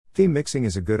Theme mixing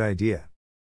is a good idea.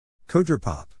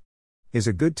 Kodra is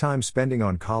a good time spending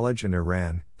on college and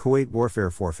Iran, Kuwait warfare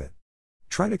forfeit.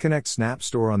 Try to connect Snap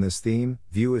Store on this theme,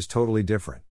 view is totally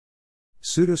different.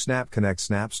 Sudo snap connect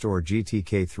Snap Store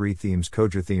GTK3 themes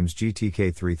Kodra themes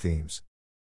GTK3 themes.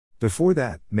 Before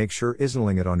that, make sure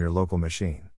installing it on your local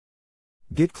machine.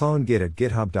 Git clone git at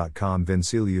github.com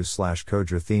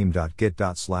vincilius/kodra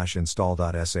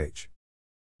theme.git./install.sh.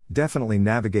 Definitely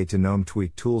navigate to GNOME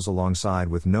tweak tools alongside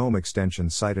with GNOME extension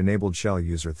site enabled shell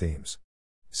user themes.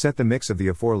 Set the mix of the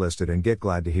aforelisted and get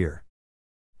glad to hear.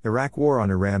 Iraq War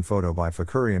on Iran photo by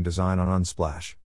Fakurian design on Unsplash.